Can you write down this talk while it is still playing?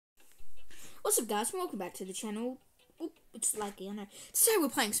What's up, guys? Welcome back to the channel. Oop, it's laggy, I know. Today we're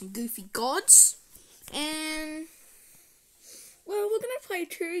playing some Goofy Gods. And, well, we're going to play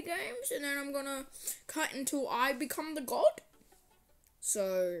 2 games. And then I'm going to cut until I become the god.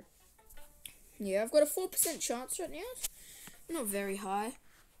 So, yeah, I've got a 4% chance right now. Not very high.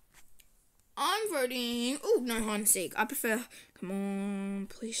 I'm voting... Oh, no, hide and seek. I prefer... Come on,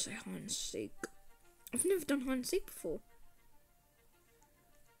 please say hide and seek. I've never done hide and seek before.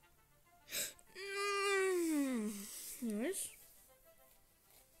 Anyways.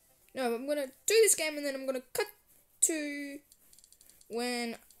 No, I'm gonna do this game and then I'm gonna cut to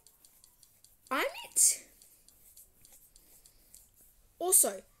when I'm it.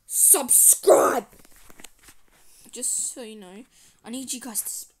 Also, subscribe! Just so you know, I need you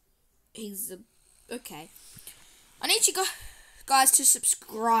guys to... Okay. I need you guys to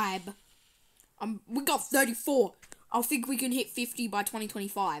subscribe. We got 34. I think we can hit 50 by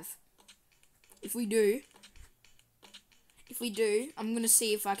 2025. If we do, I'm gonna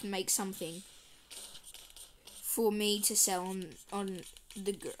see if I can make something for me to sell on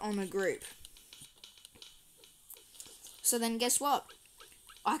a group. So then, guess what?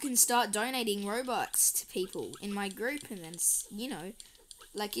 I can start donating Robux to people in my group, and then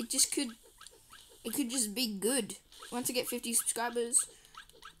like it could just be good. Once I get 50 subscribers,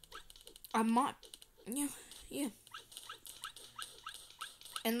 I might, yeah.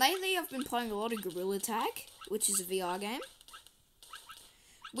 And lately, I've been playing a lot of Gorilla Tag, which is a VR game.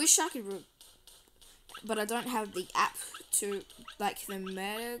 Wish I could, but I don't have the app to, like, the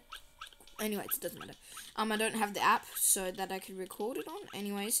meta. Anyways, it doesn't matter. I don't have the app so that I could record it on.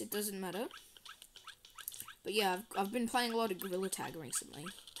 Anyways, it doesn't matter. But yeah, I've been playing a lot of Gorilla Tag recently.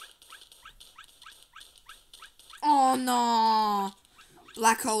 Oh no,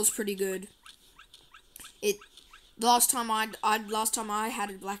 Black Hole's pretty good. Last time I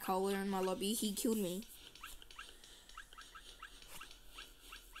had a Black Hole in my lobby, he killed me.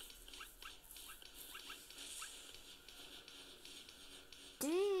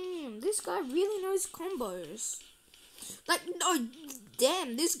 Damn, this guy really knows combos. Like, no,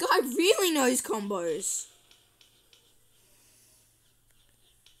 damn, this guy really knows combos.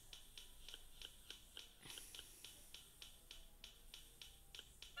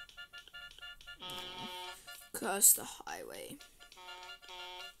 Curse the highway.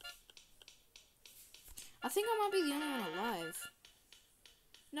 I think I might be the only one alive.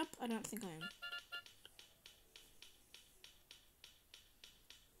 Nope, I don't think I am.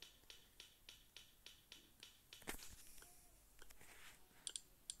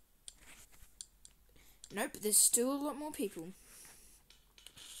 Nope, there's still a lot more people.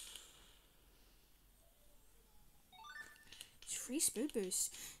 It's free speed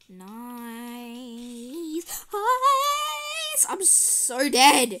boost. Nice. Nice. I'm so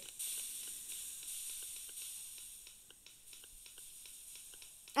dead.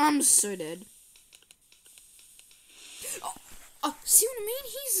 I'm so dead. Oh, see what I mean?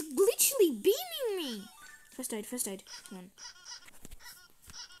 He's literally beaming me. First aid. Come on.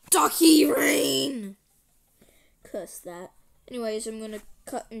 Ducky Rain. Curse that. Anyways, I'm gonna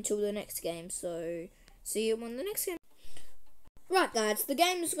cut until the next game, so see you on the next game. Right, guys, the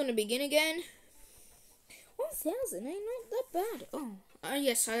game is gonna begin again. 1,000, not that bad. Oh,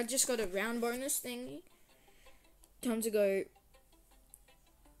 yes, I just got a round bonus thingy. Time to go.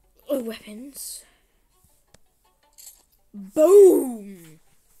 Oh, weapons. Boom!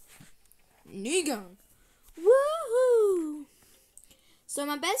 New gun. Woohoo! So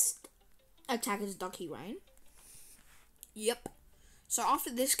my best attack is Ducky Rain. Yep. So after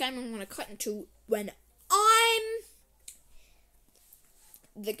this game, I'm gonna cut into when I'm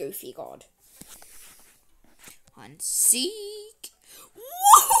the Goofy God. And seek.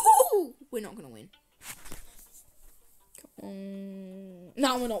 Whoa! We're not gonna win. Come on.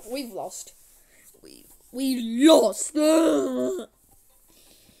 No, we're not. We've lost. We lost. Oh,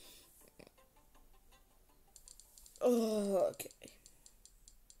 okay.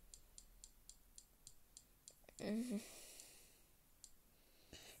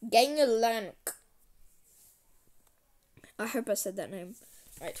 Gangalank. I hope I said that name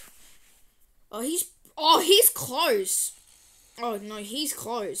right. Oh, he's close. Oh no, he's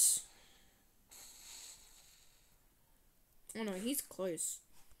close. Oh no, he's close.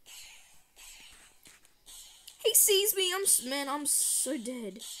 He sees me. I'm so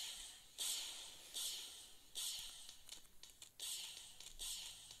dead.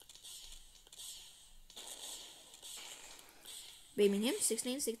 Beaming him.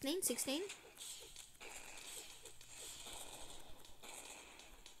 16.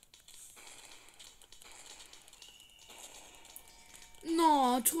 No.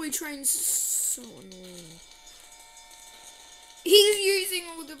 Oh, Toy Train's so annoying. He's using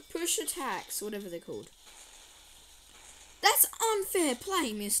all the push attacks, whatever they're called. That's unfair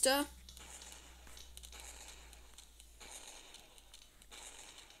play, mister.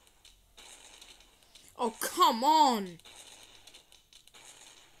 Oh, come on.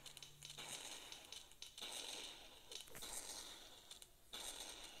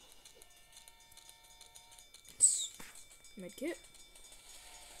 Medkit.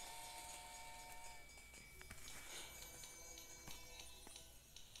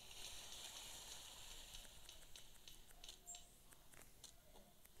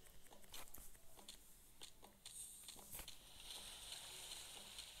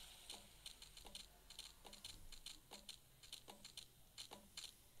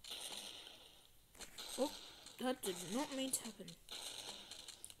 Oh, that did not mean to happen.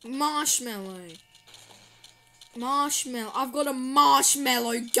 Marshmallow. Marshmallow. I've got a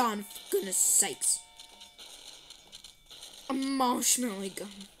marshmallow gun, for goodness sakes. A marshmallow gun.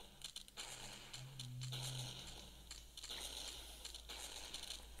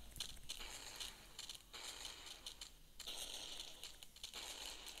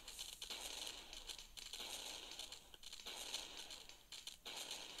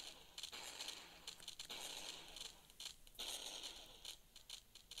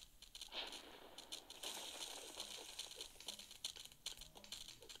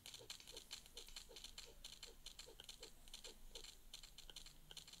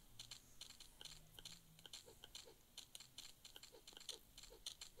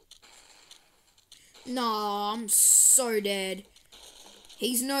 Nah, I'm so dead.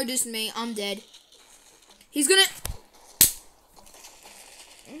 He's noticed me. I'm dead. He's gonna...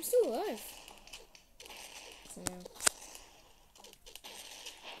 I'm still alive.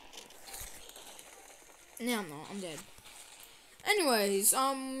 No, I'm not. I'm dead. Anyways,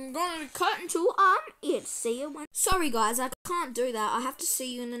 I'm gonna cut until it. See you when... Sorry guys, I can't do that. I have to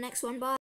see you in the next one. Bye.